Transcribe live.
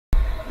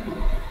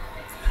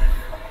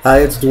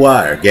Hi, it's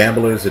Dwyer,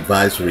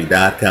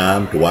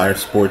 gamblersadvisory.com,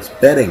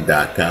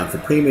 dwyersportsbetting.com for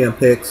premium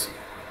picks.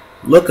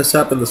 Look us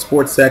up in the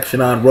sports section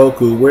on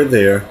Roku. We're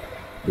there.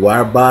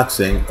 Dwyer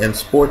Boxing and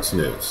Sports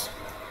News.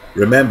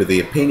 Remember,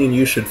 the opinion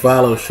you should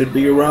follow should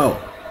be your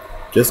own.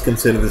 Just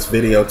consider this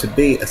video to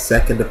be a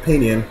second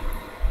opinion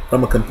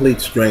from a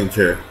complete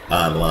stranger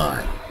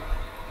online.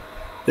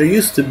 There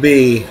used to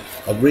be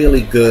a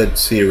really good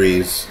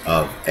series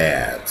of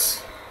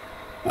ads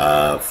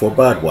for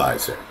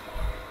Budweiser.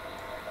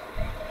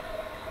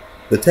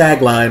 The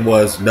tagline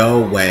was "Know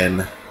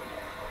when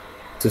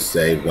to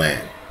say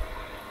when,"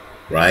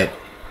 right?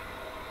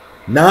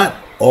 Not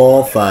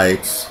all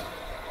fights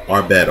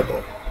are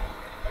bettable.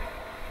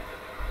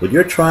 What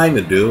you're trying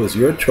to do is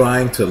you're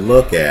trying to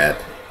look at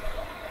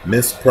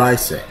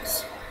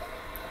mispricings,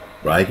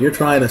 right? You're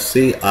trying to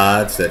see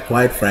odds that,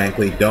 quite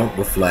frankly, don't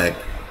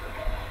reflect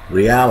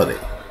reality.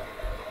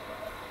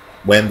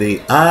 When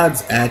the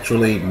odds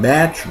actually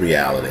match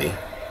reality,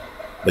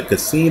 the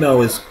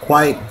casino is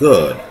quite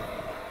good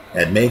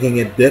at making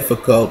it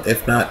difficult,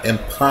 if not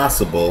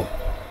impossible,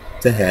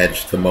 to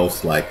hedge the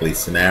most likely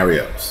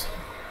scenarios.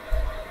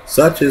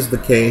 Such is the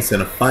case in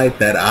a fight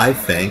that I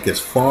think is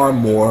far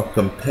more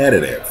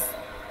competitive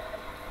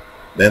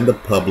than the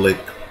public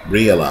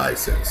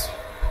realizes.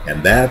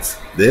 And that's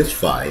this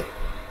fight.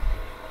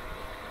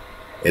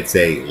 It's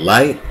a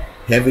light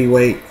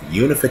heavyweight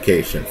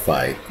unification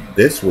fight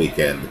this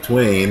weekend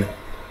between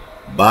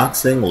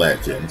boxing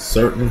legend,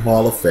 certain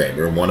Hall of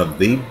Famer, one of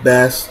the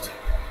best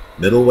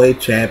middleweight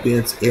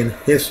champions in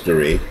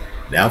history,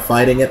 now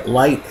fighting at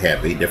light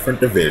heavy, different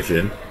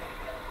division,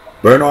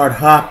 Bernard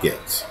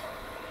Hopkins.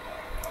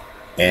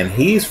 And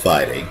he's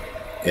fighting,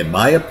 in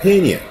my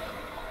opinion,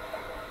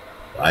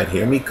 right,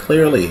 hear me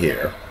clearly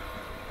here,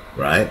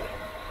 right,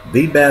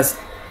 the best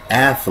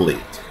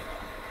athlete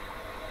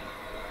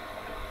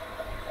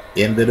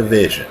in the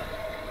division.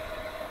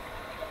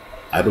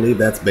 I believe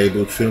that's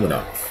Beibut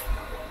Shumenov,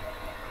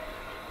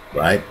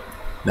 right?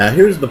 Now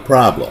here's the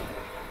problem.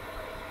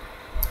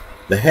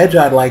 The hedge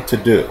I'd like to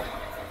do,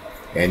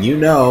 and you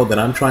know that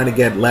I'm trying to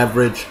get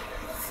leverage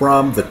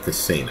from the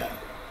casino,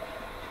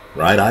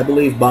 right? I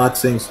believe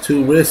boxing's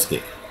too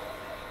risky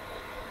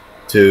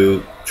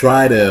to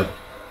try to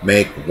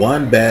make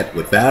one bet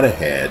without a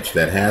hedge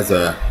that has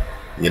a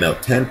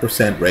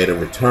 10% rate of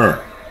return.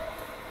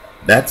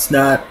 That's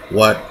not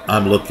what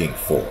I'm looking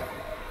for.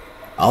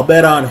 I'll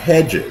bet on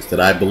hedges that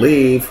I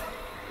believe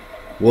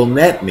will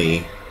net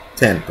me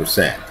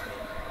 10%,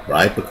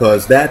 right?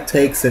 Because that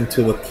takes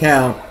into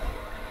account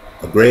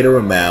a greater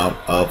amount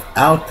of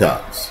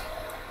outcomes.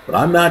 But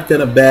I'm not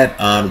going to bet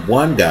on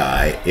one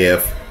guy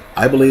if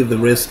I believe the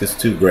risk is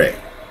too great.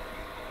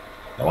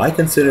 Now, I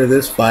consider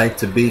this fight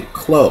to be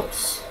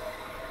close.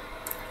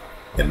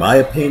 In my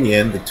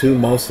opinion, the two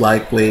most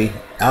likely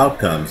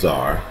outcomes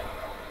are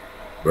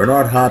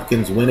Bernard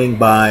Hopkins winning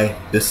by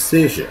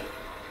decision,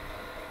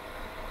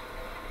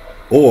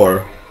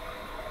 or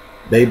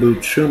Beibut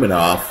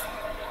Shumenov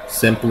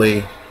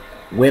simply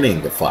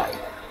winning the fight.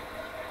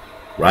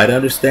 Right?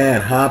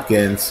 Understand,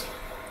 Hopkins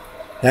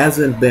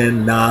hasn't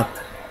been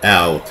knocked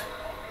out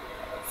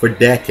for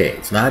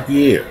decades, not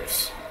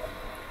years,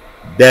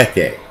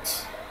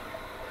 decades.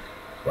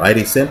 Right?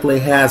 He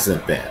simply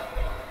hasn't been.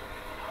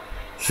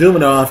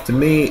 Shumenov, to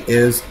me,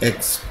 is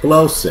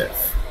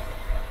explosive.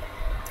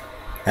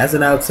 Has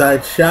an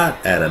outside shot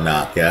at a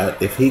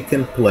knockout if he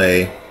can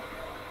play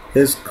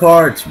his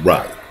cards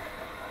right.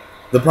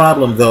 The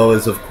problem, though,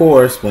 is, of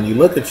course, when you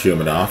look at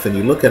Shumenov and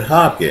you look at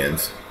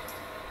Hopkins,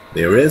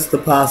 there is the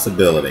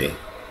possibility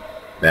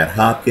that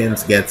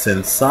Hopkins gets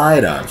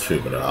inside on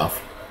Shumenov,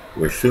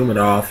 where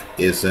Shumenov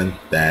isn't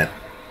that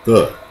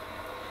good.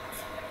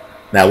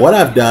 Now, what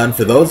I've done,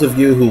 for those of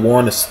you who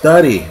want to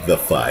study the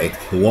fight,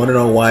 who want to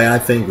know why I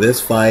think this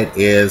fight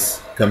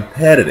is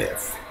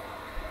competitive,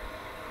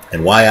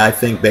 and why I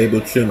think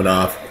Beibut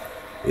Shumenov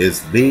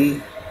is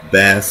the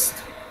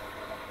best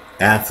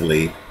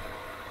athlete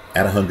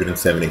at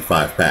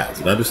 175 pounds.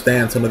 And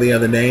understand, some of the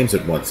other names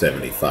at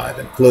 175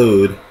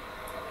 include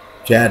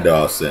Chad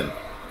Dawson,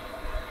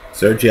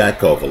 Sergei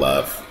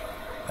Kovalev,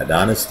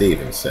 Adonis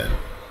Stevenson,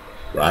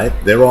 right?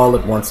 They're all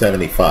at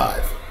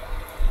 175.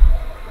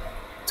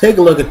 Take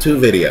a look at two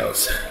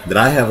videos that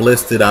I have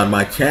listed on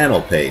my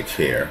channel page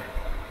here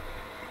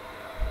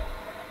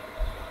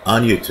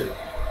on YouTube.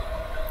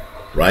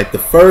 Right? The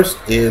first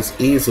is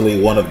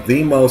easily one of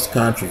the most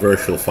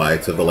controversial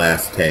fights of the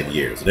last 10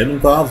 years. And it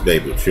involves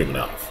Beibut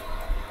Shumenov.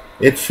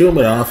 It's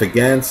Shumenov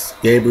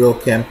against Gabriel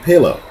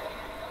Campillo.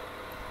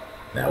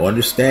 Now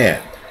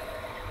understand,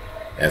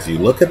 as you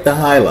look at the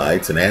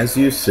highlights and as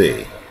you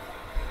see,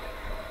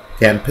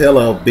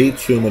 Campillo beat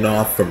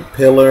Shumenov from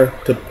pillar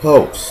to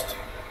post.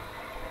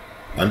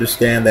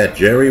 Understand that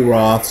Jerry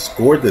Roth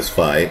scored this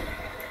fight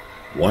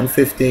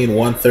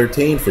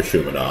 115-113 for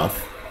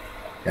Shumenov,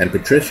 and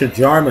Patricia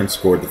Jarman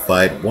scored the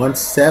fight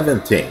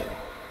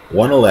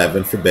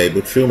 117-111 for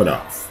Beibut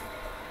Shumenov.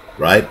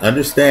 Right?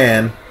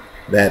 Understand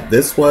that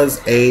this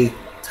was a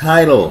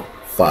title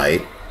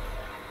fight.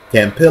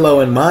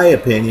 Campillo, in my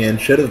opinion,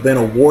 should have been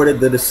awarded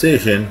the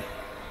decision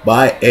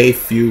by a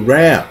few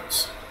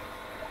rounds.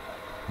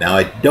 Now,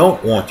 I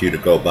don't want you to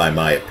go by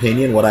my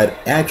opinion. What I'd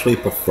actually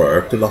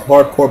prefer to the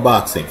hardcore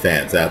boxing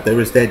fans out there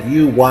is that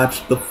you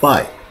watch the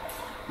fight.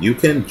 You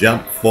can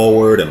jump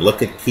forward and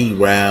look at key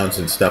rounds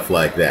and stuff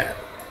like that.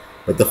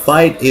 But the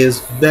fight is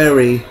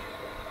very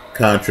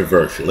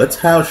controversial. It's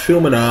how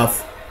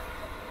Shumenov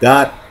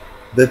got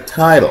the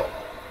title,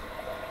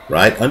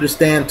 right?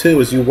 Understand,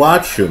 too, as you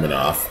watch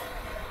Shumenov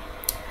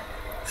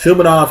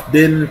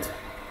didn't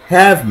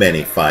have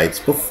many fights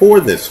before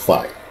this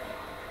fight.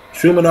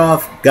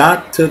 Shumenov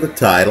got to the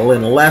title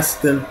in less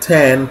than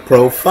 10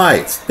 pro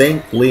fights.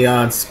 Think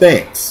Leon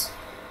Spinks.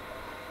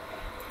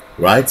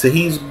 Right? So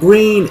he's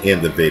green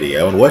in the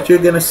video, and what you're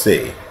going to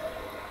see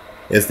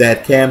is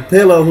that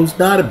Campillo, who's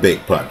not a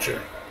big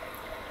puncher,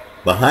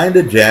 behind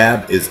a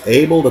jab is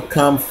able to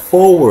come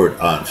forward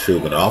on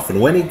Shumenov,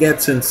 and when he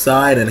gets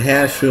inside and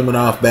has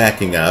Shumenov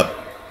backing up,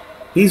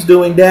 he's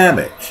doing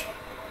damage.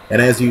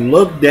 And as you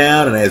look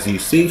down and as you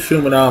see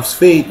Shumenov's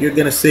feet, you're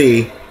going to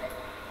see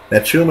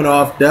that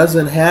Shumenov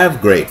doesn't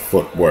have great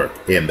footwork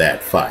in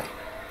that fight,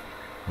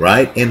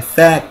 right? In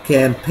fact,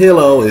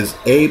 Campillo is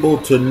able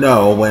to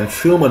know when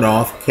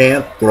Shumenov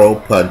can't throw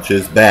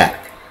punches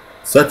back,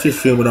 such as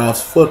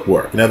Shumenov's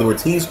footwork. In other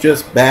words, he's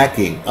just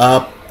backing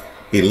up.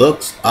 He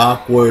looks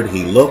awkward.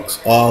 He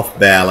looks off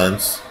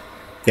balance.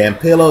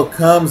 Campillo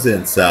comes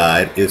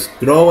inside, is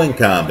throwing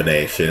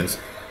combinations,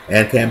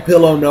 and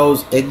Campillo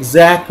knows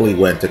exactly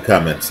when to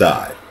come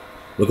inside.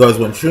 Because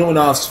when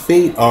Shumenov's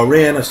feet are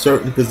in a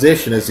certain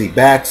position as he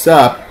backs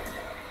up,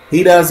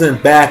 he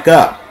doesn't back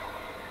up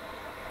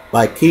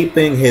by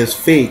keeping his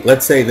feet.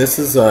 Let's say this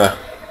is a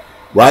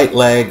right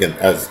leg and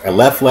a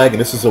left leg,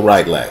 and this is a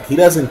right leg. He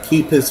doesn't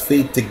keep his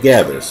feet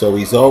together, so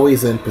he's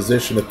always in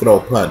position to throw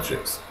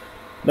punches.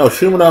 No,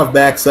 Shumenov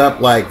backs up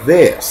like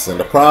this, and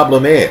the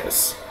problem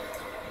is,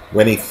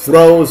 when he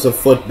throws a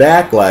foot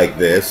back like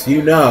this,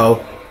 you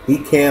know he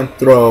can't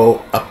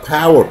throw a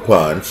power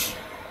punch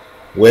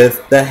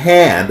with the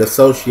hand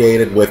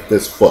associated with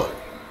this foot,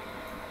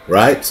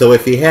 right? So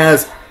if he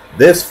has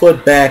this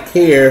foot back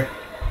here,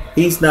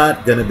 he's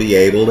not going to be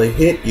able to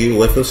hit you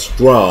with a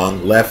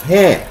strong left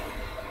hand,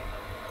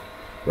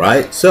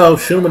 right? So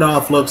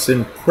Shumenov looks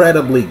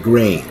incredibly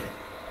green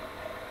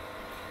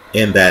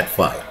in that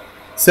fight.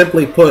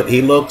 Simply put,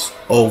 he looks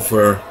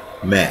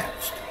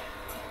overmatched.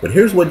 But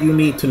here's what you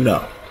need to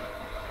know.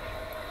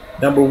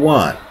 Number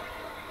one,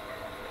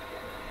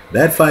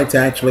 that fight's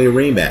actually a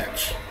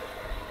rematch.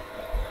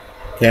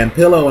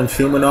 Campillo and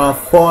Shumenov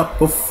fought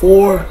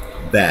before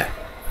that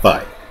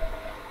fight,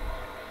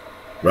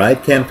 right?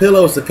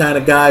 Campillo is the kind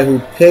of guy who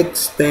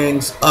picks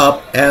things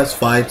up as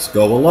fights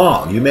go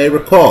along. You may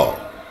recall,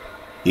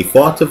 he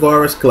fought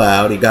Tavares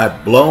Cloud. He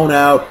got blown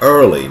out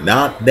early,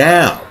 knocked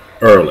down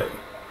early.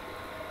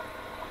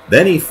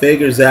 Then he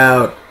figures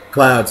out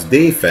Cloud's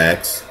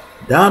defects,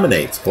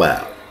 dominates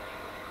Cloud.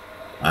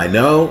 I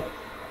know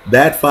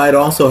that fight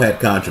also had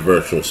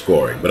controversial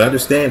scoring, but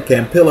understand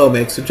Campillo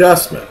makes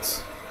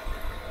adjustments.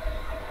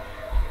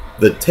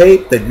 The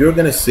tape that you're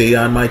going to see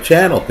on my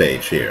channel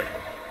page here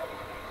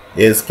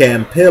is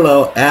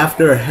Campillo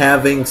after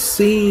having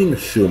seen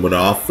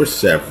Shumenov for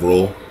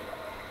several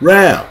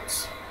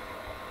rounds,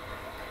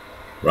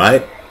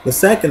 right? The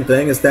second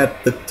thing is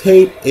that the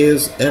tape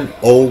is an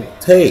old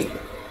tape.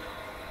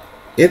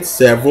 It's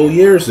several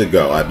years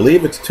ago. I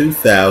believe it's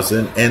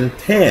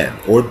 2010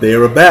 or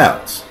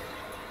thereabouts.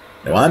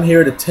 Now I'm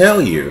here to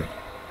tell you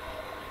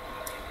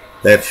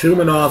that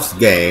Shumenov's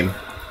game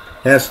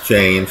has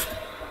changed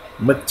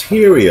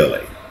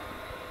materially,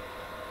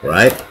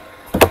 right?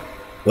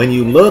 When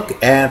you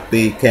look at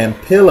the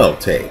Campillo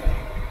tape,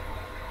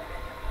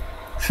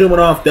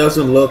 Shumenov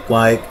doesn't look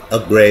like a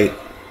great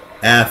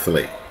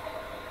athlete.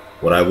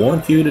 What I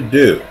want you to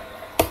do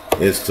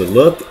is to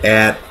look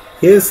at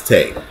his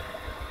tape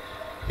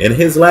in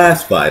his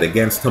last fight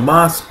against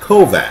Tomas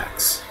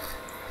Kovacs.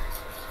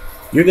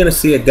 You're going to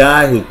see a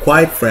guy who,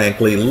 quite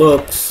frankly,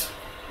 looks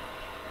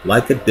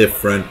like a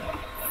different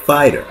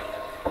fighter.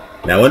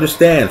 Now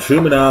understand,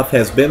 Shumenov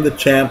has been the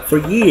champ for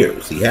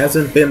years. He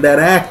hasn't been that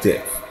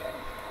active.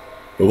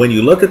 But when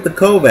you look at the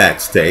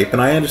Kovacs tape,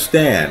 and I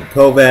understand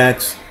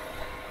Kovacs,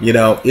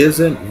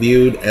 isn't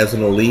viewed as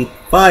an elite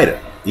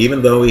fighter,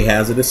 even though he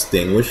has a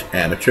distinguished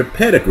amateur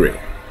pedigree.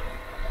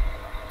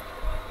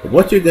 But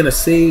what you're going to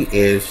see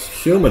is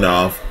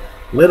Shumenov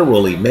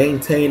literally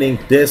maintaining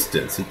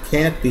distance. He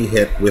can't be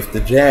hit with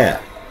the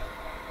jab.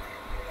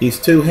 He's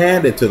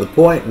two-handed to the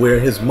point where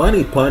his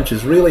money punch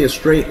is really a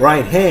straight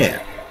right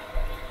hand.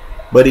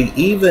 But he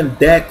even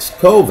decks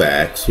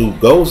Kovacs, who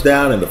goes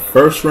down in the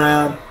first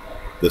round,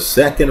 the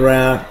second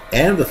round,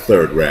 and the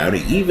third round.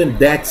 He even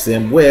decks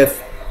him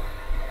with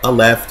a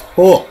left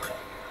hook,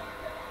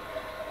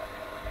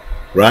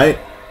 right?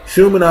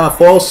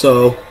 Shumenov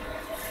also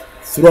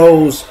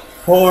throws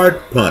hard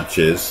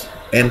punches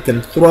and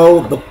can throw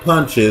the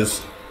punches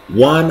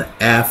one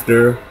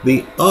after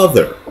the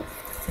other.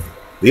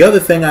 The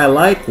other thing I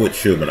like with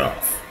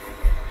Shumenov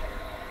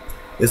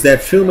is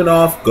that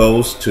Shumenov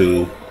goes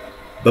to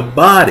the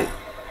body.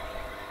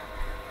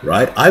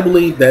 right? I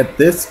believe that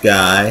this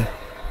guy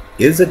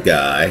is a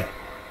guy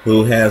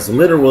who has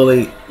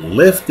literally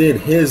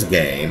lifted his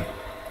game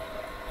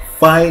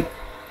fight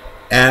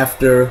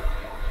after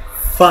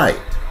fight.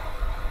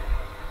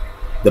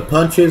 The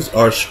punches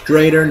are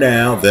straighter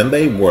now than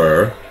they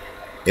were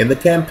in the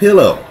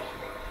Campillo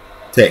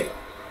tape,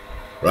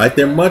 right?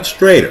 They're much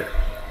straighter,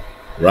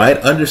 right?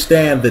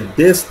 Understand the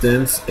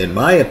distance, in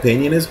my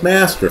opinion, is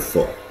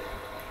masterful.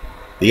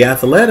 The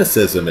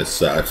athleticism is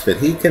such that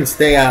he can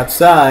stay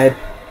outside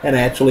and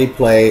actually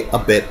play a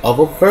bit of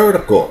a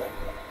vertical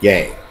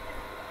game,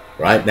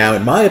 right? Now,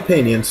 in my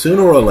opinion,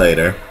 sooner or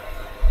later,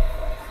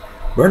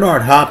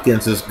 Bernard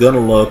Hopkins is going to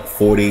look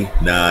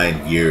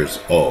 49 years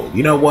old.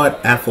 You know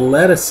what?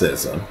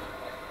 Athleticism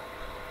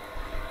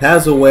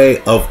has a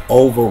way of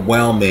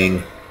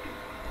overwhelming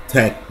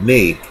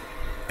technique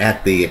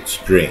at the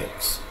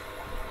extremes.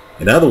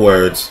 In other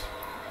words,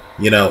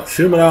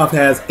 Shumenov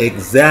has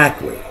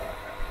exactly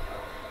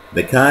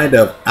the kind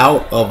of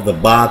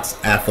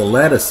out-of-the-box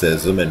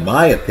athleticism, in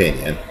my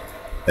opinion,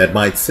 that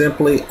might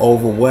simply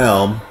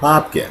overwhelm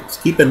Hopkins.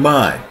 Keep in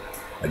mind,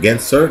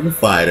 against certain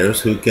fighters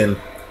who can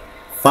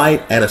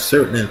fight at a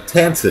certain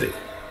intensity,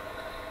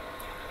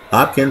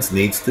 Hopkins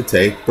needs to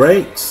take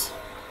breaks.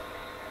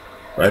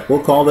 Right?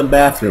 We'll call them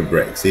bathroom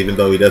breaks, even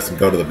though he doesn't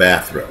go to the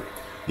bathroom.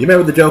 You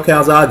remember the Joe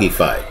Calzaghe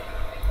fight?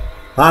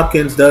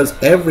 Hopkins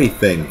does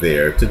everything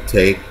there to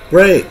take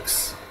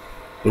breaks.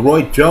 The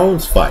Roy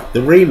Jones fight,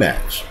 the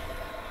rematch.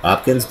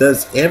 Hopkins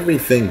does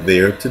everything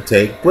there to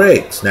take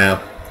breaks.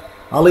 Now,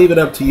 I'll leave it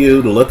up to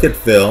you to look at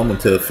film and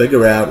to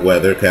figure out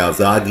whether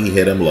Calzaghe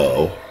hit him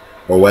low,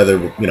 or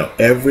whether,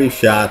 every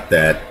shot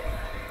that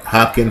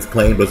Hopkins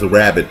claimed was a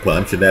rabbit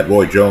punch and that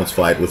Roy Jones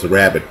fight was a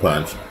rabbit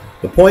punch.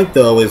 The point,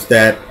 though, is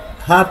that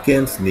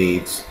Hopkins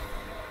needs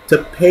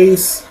to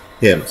pace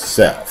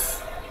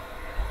himself,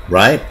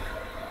 right?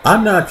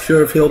 I'm not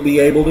sure if he'll be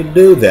able to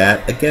do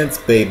that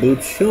against Beibut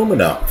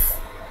Shumenov,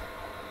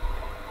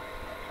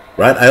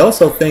 right? I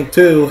also think,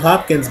 too,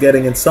 Hopkins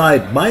getting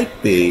inside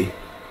might be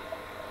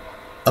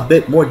a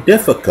bit more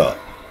difficult,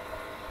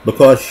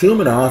 because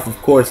Shumenov,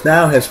 of course,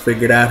 now has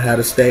figured out how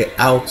to stay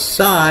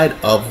outside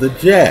of the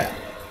jab.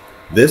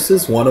 This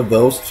is one of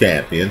those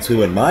champions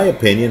who, in my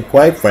opinion,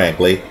 quite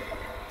frankly,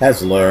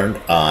 has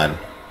learned on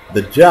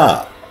the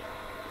job.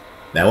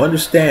 Now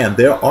understand,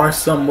 there are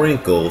some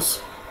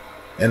wrinkles,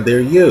 and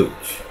they're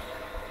huge.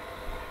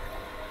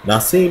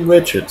 Naseem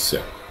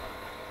Richardson,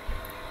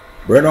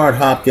 Bernard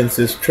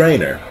Hopkins'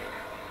 trainer,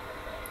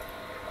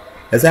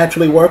 has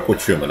actually worked with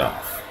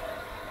Shumenov.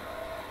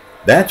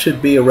 That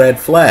should be a red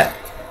flag,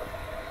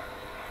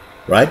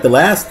 right? The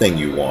last thing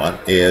you want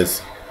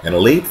is an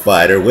elite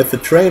fighter with a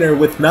trainer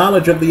with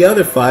knowledge of the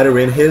other fighter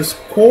in his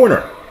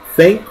corner.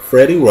 Think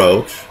Freddie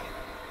Roach,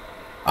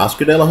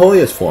 Oscar De La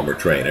Hoya's former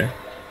trainer,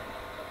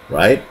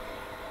 right?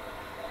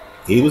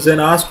 He was in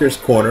Oscar's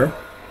corner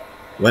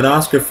when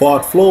Oscar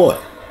fought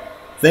Floyd.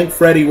 Think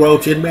Freddie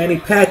Roach in Manny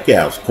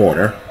Pacquiao's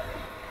corner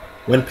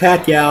when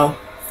Pacquiao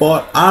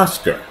fought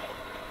Oscar,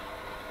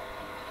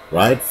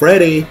 right?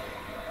 Freddie,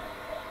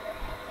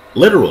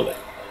 literally,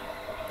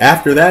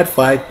 after that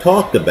fight,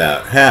 talked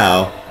about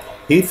how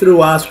he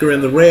threw Oscar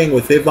in the ring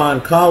with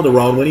Ivan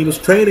Calderon when he was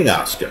training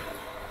Oscar.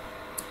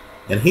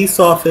 And he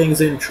saw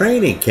things in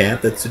training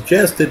camp that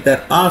suggested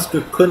that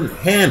Oscar couldn't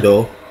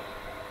handle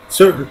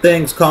certain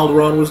things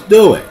Calderon was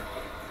doing,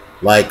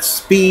 like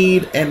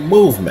speed and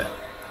movement.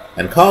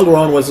 And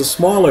Calderon was a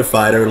smaller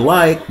fighter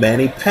like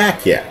Manny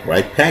Pacquiao,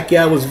 right?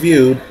 Pacquiao was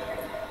viewed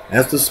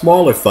as the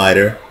smaller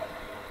fighter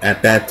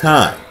at that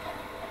time.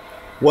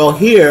 Well,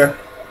 here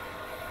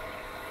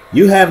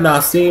you have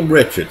Naseem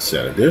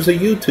Richardson. There's a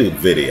YouTube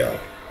video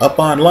up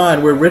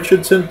online where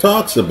Richardson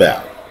talks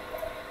about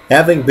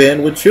having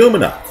been with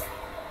Shumenov.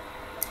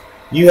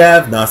 You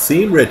have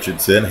Naseem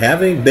Richardson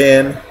having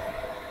been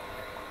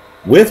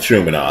with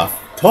Shumenov,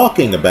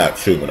 talking about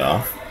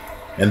Shumenov.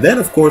 And then,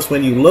 of course,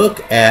 when you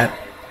look at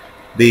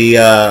the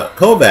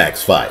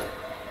Kovacs fight,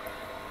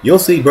 you'll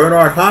see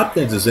Bernard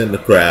Hopkins is in the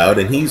crowd,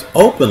 and he's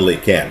openly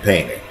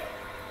campaigning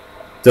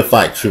to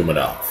fight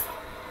Shumenov.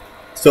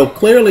 So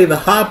clearly the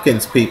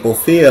Hopkins people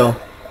feel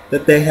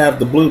that they have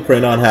the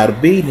blueprint on how to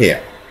beat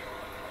him,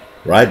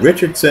 right?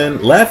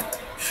 Richardson left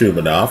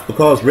Shumenov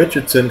because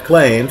Richardson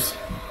claims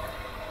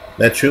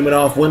that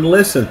Shumenov wouldn't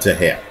listen to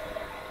him.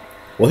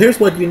 Well, here's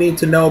what you need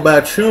to know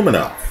about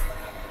Shumenov.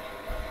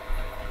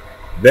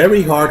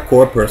 Very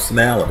hardcore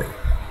personality,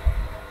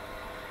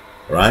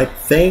 right?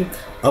 Think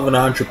of an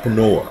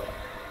entrepreneur.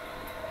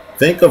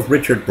 Think of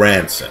Richard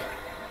Branson,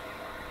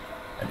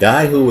 a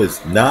guy who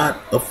is not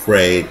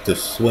afraid to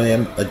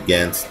swim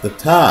against the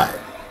tide,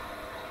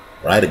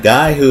 right? A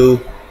guy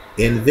who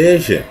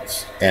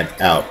envisions an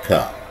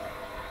outcome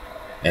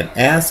and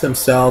asks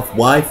himself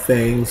why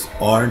things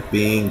aren't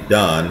being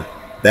done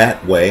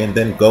that way, and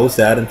then goes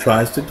out and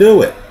tries to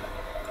do it.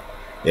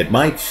 It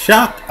might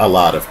shock a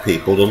lot of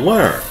people to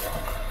learn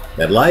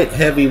that light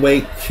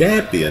heavyweight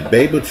champion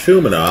Beibut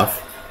Shumenov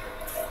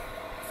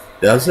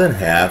doesn't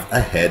have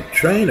a head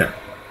trainer.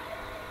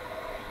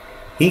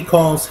 He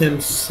calls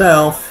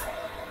himself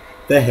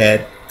the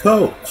head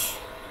coach.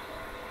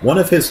 One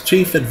of his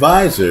chief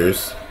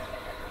advisors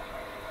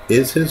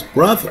is his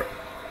brother.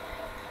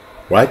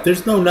 Right?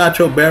 There's no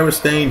Nacho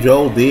Beristain,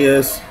 Joel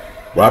Diaz,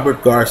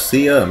 Robert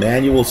Garcia,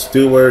 Emmanuel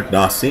Stewart,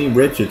 Nassim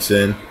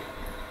Richardson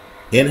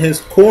in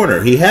his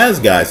corner. He has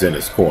guys in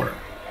his corner.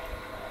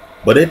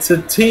 But it's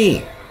a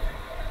team.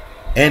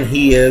 And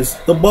he is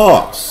the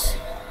boss.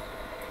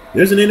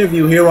 There's an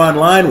interview here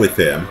online with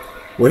him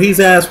where he's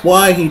asked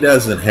why he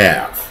doesn't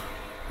have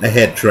a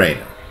head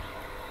trainer.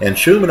 And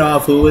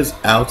Shumenov, who is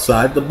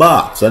outside the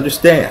box.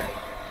 Understand,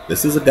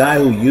 this is a guy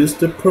who used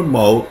to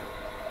promote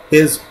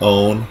his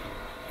own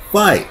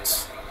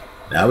fights.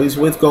 Now he's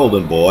with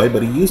Golden Boy,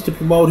 but he used to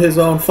promote his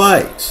own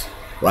fights.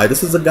 Right?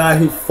 This is a guy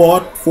who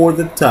fought for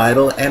the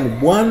title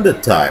and won the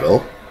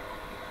title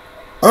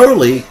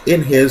early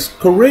in his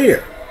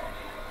career.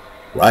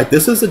 Right?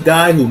 This is a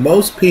guy who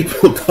most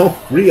people don't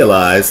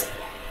realize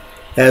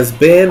has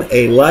been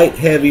a light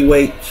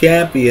heavyweight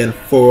champion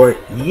for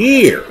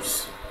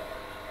years.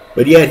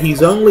 But yet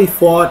he's only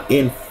fought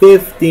in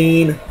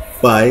 15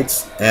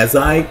 fights as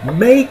I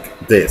make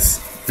this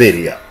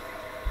video.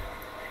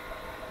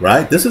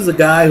 Right? This is a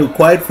guy who,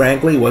 quite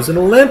frankly, was an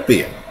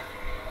Olympian.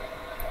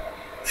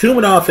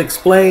 Shumenov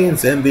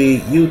explains in the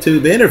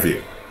YouTube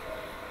interview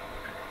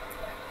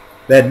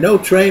that no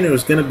trainer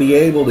is going to be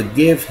able to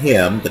give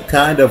him the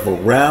kind of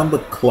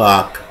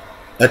around-the-clock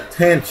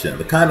attention,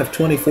 the kind of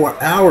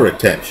 24-hour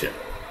attention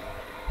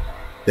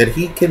that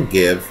he can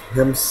give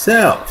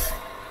himself.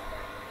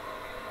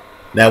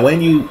 Now,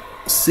 when you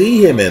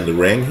see him in the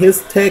ring,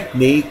 his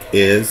technique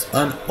is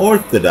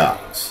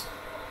unorthodox.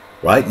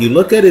 Right? You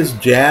look at his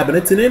jab, and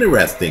it's an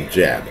interesting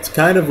jab. It's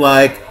kind of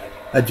like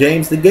a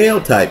James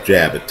DeGale type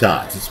jab at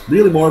times. It's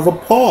really more of a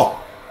paw.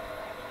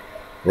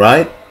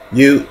 Right?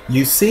 You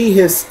see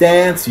his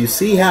stance, you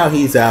see how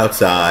he's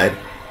outside.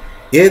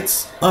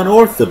 It's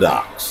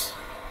unorthodox.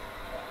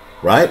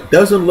 Right?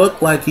 Doesn't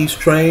look like he's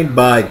trained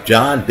by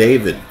John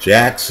David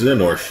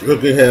Jackson or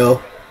Sugar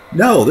Hill.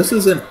 No, this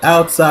is an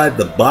outside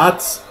the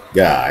box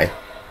guy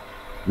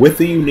with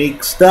a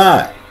unique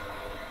style.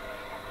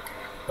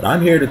 But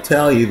I'm here to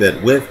tell you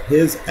that with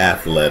his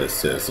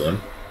athleticism,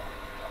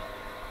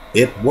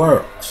 it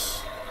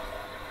works.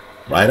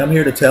 Right? I'm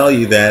here to tell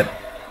you that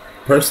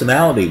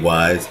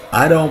personality-wise,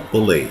 I don't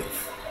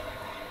believe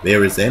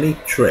there is any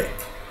trick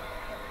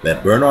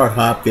that Bernard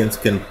Hopkins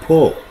can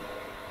pull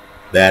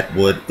that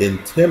would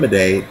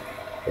intimidate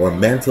or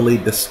mentally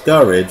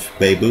discourage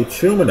Beibut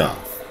Shumenov.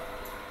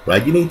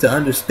 Right? You need to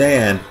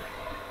understand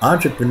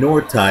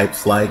entrepreneur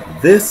types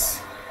like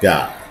this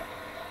guy.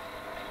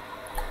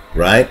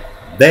 Right?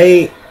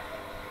 They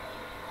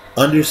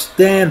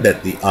understand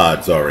that the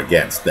odds are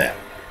against them.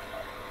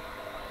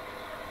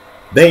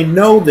 They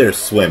know they're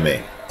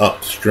swimming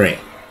upstream.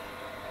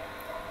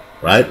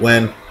 Right?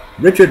 When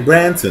Richard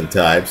Branson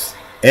types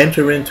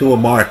enter into a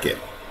market,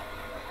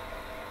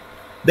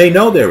 they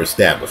know they're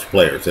established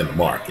players in the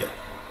market.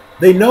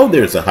 They know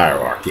there's a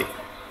hierarchy.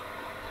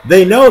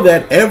 They know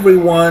that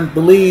everyone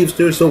believes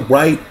there's a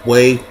right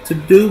way to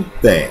do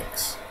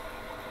things.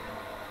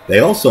 They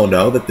also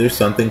know that there's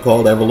something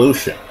called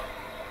evolution.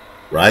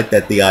 Right?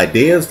 That the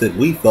ideas that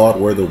we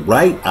thought were the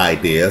right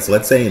ideas,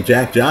 let's say in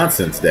Jack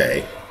Johnson's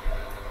day,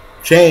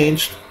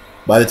 changed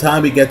by the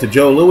time we get to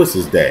Joe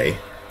Louis's day.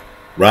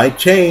 Right?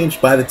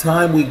 Changed by the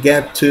time we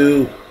get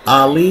to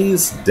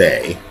Ali's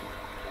day.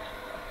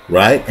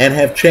 Right? And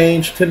have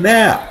changed to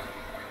now.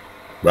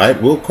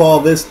 Right? We'll call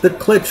this the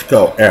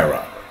Klitschko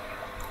era.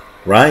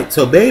 Right?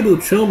 So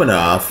Beibut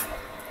Shumenov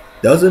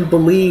doesn't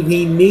believe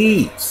he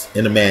needs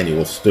an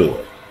Emmanuel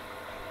Stewart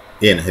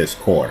in his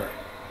corner.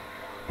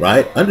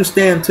 Right?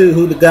 Understand, too,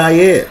 who the guy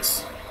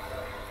is.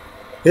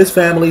 His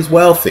family's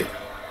wealthy.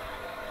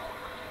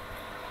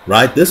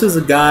 Right? This is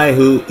a guy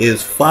who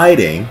is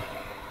fighting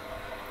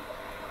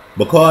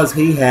because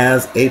he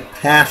has a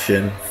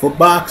passion for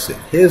boxing.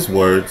 His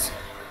words,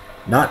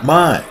 not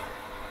mine.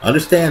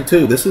 Understand,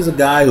 too, this is a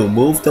guy who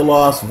moved to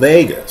Las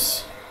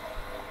Vegas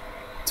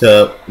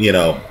to,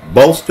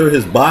 bolster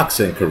his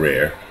boxing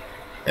career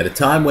at a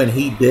time when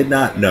he did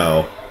not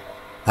know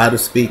how to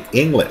speak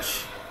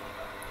English.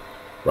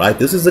 Right?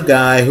 This is a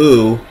guy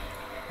who,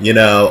 in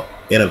a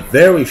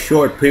very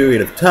short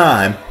period of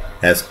time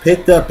has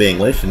picked up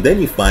English, and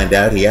then you find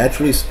out he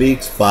actually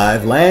speaks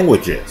 5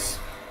 languages.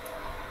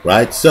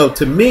 Right? So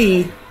to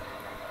me,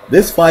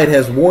 this fight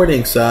has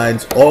warning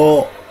signs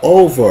all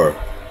over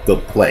the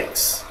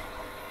place.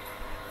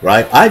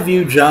 Right? I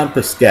viewed Jean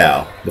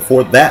Pascal,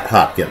 before that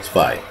Hopkins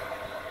fight,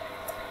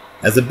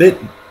 as a bit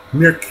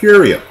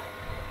mercurial.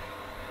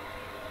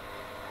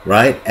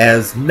 Right?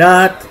 As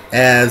not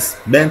as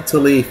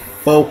mentally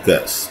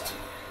focused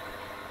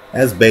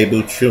as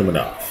Beibut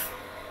Shumenov.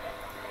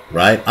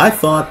 Right? I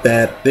thought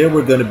that there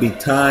were going to be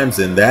times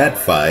in that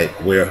fight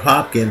where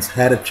Hopkins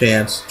had a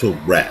chance to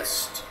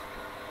rest.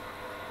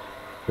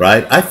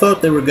 Right? I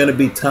thought there were going to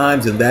be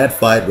times in that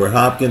fight where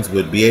Hopkins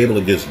would be able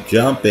to just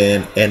jump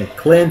in and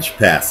clinch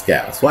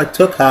Pascal. So I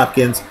took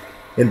Hopkins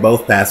in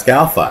both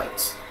Pascal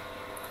fights.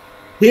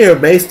 Here,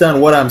 based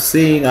on what I'm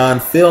seeing on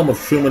film of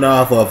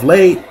Shumenov of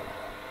late,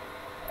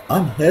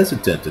 I'm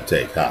hesitant to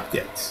take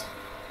Hopkins.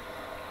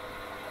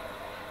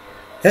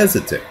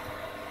 Hesitant.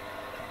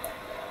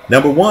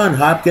 Number one,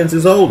 Hopkins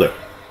is older.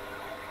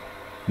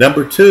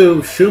 Number two,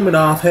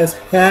 Shumenov has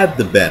had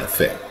the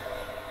benefit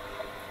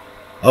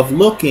of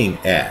looking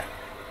at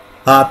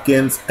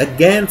Hopkins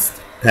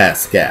against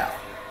Pascal.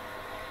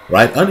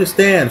 Right?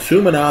 Understand,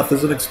 Shumenov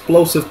is an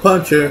explosive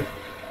puncher,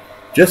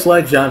 just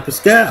like Jean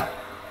Pascal.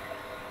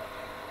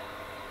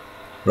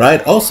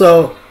 Right?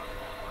 Also,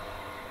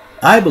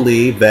 I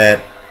believe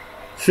that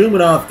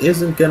Shumenov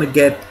isn't going to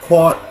get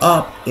caught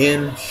up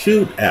in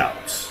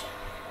shootouts.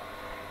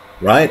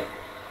 Right?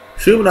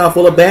 Shumenov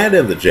will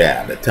abandon the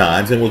jab at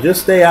times and will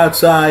just stay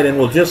outside and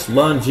will just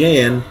lunge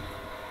in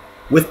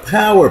with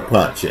power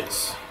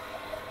punches.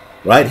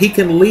 Right? He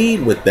can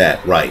lead with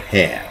that right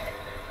hand.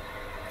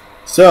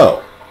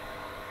 So,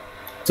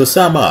 to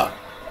sum up,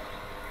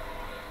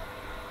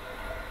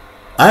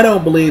 I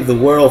don't believe the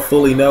world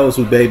fully knows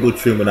who Beibut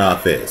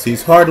Shumenov is.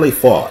 He's hardly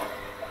fought.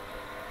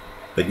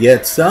 But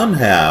yet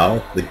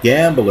somehow the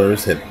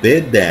gamblers have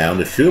bid down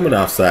the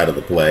Shumenov side of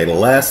the play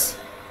less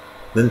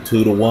than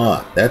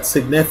 2-1. That's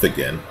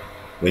significant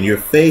when you're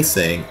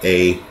facing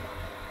a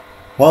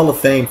Hall of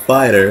Fame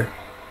fighter,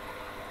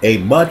 a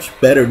much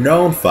better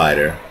known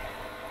fighter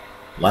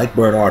like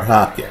Bernard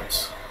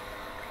Hopkins.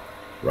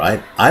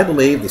 Right? I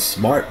believe the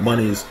smart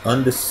money is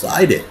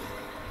undecided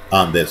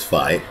on this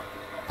fight.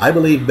 I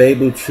believe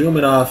Beibut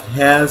Shumenov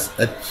has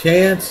a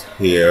chance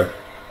here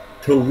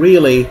to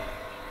really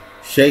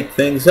shake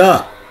things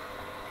up.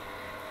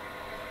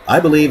 I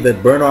believe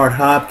that Bernard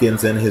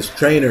Hopkins and his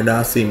trainer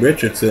Nassim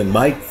Richardson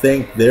might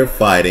think they're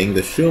fighting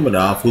the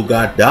Shumenov who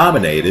got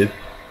dominated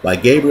by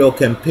Gabriel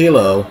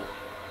Campillo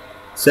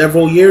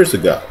several years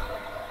ago.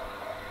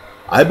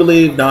 I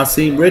believe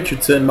Nassim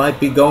Richardson might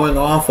be going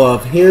off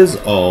of his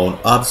own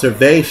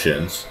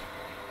observations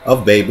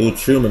of Beibut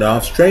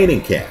Shumenov's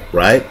training camp,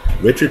 right?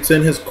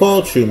 Richardson has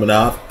called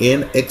Shumenov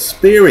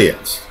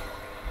inexperienced.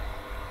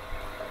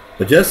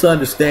 But just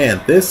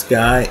understand, this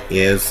guy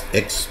is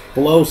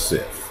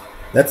explosive.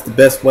 That's the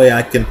best way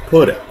I can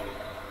put it,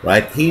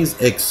 right? He's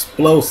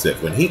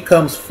explosive. When he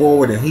comes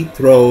forward and he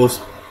throws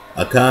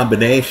a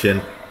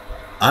combination,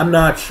 I'm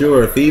not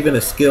sure if even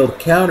a skilled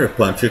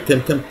counterpuncher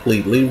can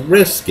completely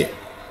risk it.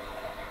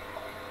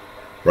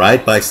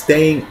 Right? By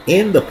staying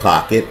in the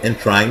pocket and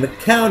trying to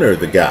counter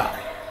the guy.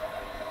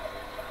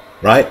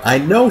 Right? I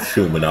know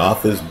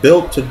Shumenov is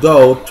built to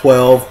go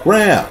 12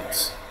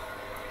 rounds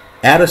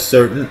at a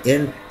certain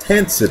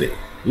intensity.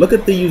 Look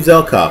at the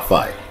Uzelkov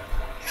fight.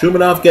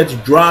 Shumenov gets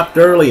dropped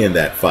early in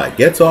that fight,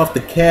 gets off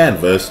the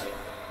canvas,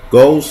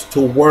 goes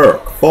to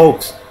work.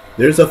 Folks,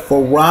 there's a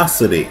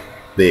ferocity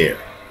there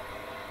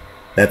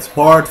that's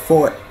hard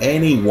for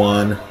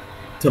anyone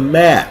to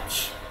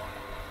match.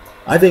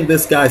 I think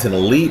this guy's an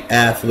elite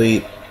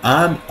athlete.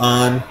 I'm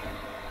on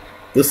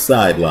the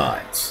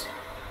sidelines.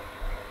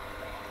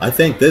 I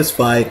think this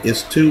fight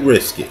is too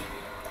risky.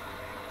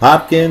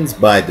 Hopkins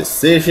by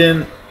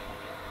decision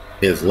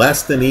is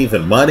less than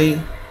even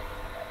money.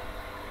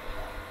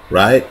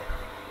 Right?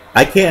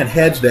 I can't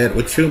hedge that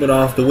with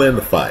Shumenov to win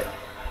the fight.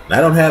 And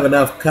I don't have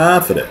enough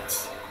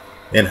confidence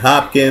in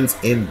Hopkins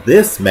in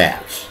this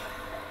match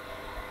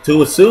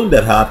to assume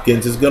that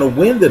Hopkins is going to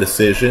win the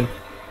decision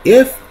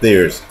if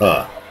there's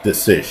a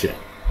decision.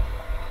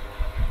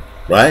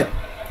 Right?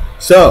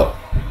 So,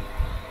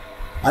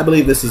 I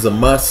believe this is a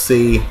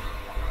must-see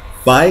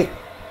fight.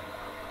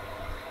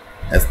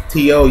 As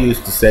T.O.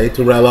 used to say,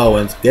 Terrell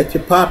Owens, get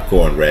your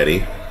popcorn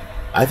ready.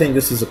 I think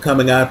this is a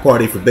coming-out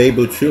party for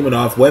Beibut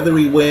Shumenov, whether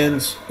he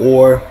wins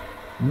or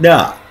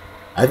not.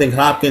 I think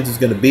Hopkins is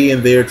going to be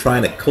in there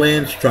trying to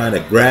clinch, trying to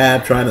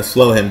grab, trying to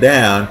slow him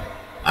down.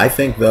 I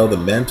think, though, the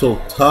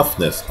mental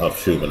toughness of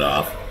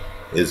Shumenov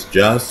is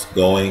just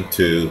going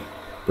to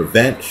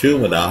prevent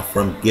Shumenov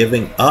from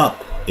giving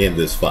up in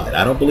this fight.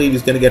 I don't believe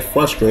he's going to get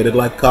frustrated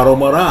like Karo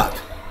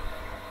Marat.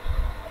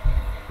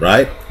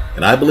 Right?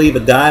 And I believe a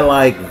guy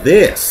like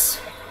this,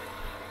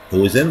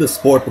 who is in the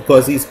sport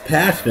because he's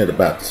passionate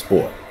about the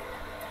sport,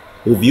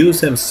 who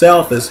views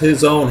himself as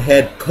his own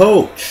head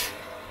coach,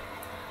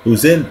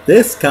 who's in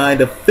this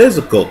kind of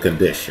physical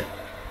condition,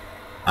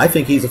 I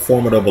think he's a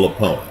formidable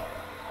opponent.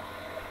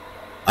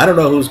 I don't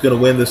know who's going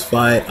to win this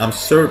fight. I'm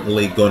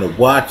certainly going to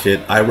watch it.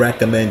 I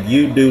recommend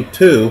you do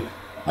too.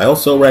 I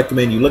also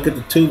recommend you look at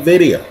the two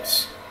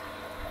videos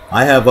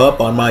I have up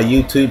on my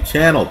YouTube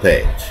channel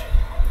page.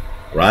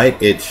 Right?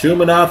 It's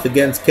Shumenov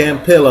against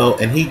Campillo,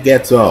 and he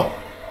gets owned.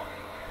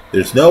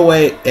 There's no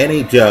way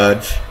any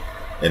judge,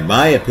 in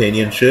my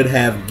opinion, should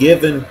have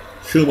given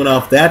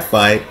Shumenov that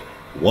fight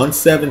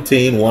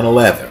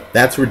 117-111.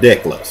 That's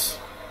ridiculous.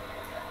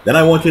 Then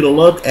I want you to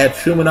look at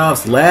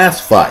Shumenov's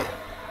last fight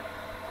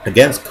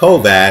against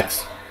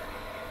Kovacs.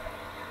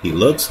 He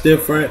looks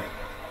different.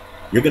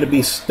 You're going to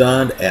be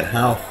stunned at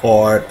how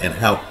hard and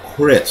how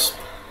crisp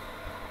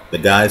the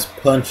guy's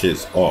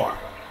punches are.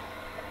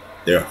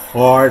 They're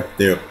hard,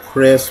 they're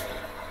crisp,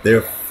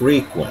 they're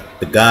frequent.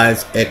 The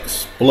guy's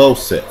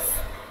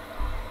explosive.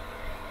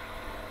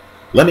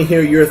 Let me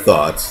hear your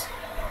thoughts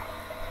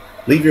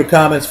Leave your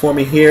comments for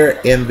me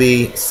here in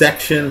the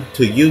section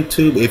to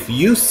YouTube. If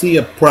you see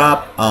a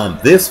prop on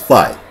this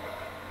fight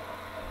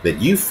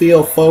that you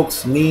feel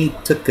folks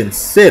need to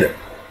consider,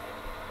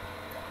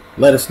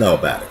 let us know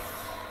about it.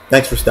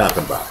 Thanks for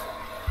stopping by.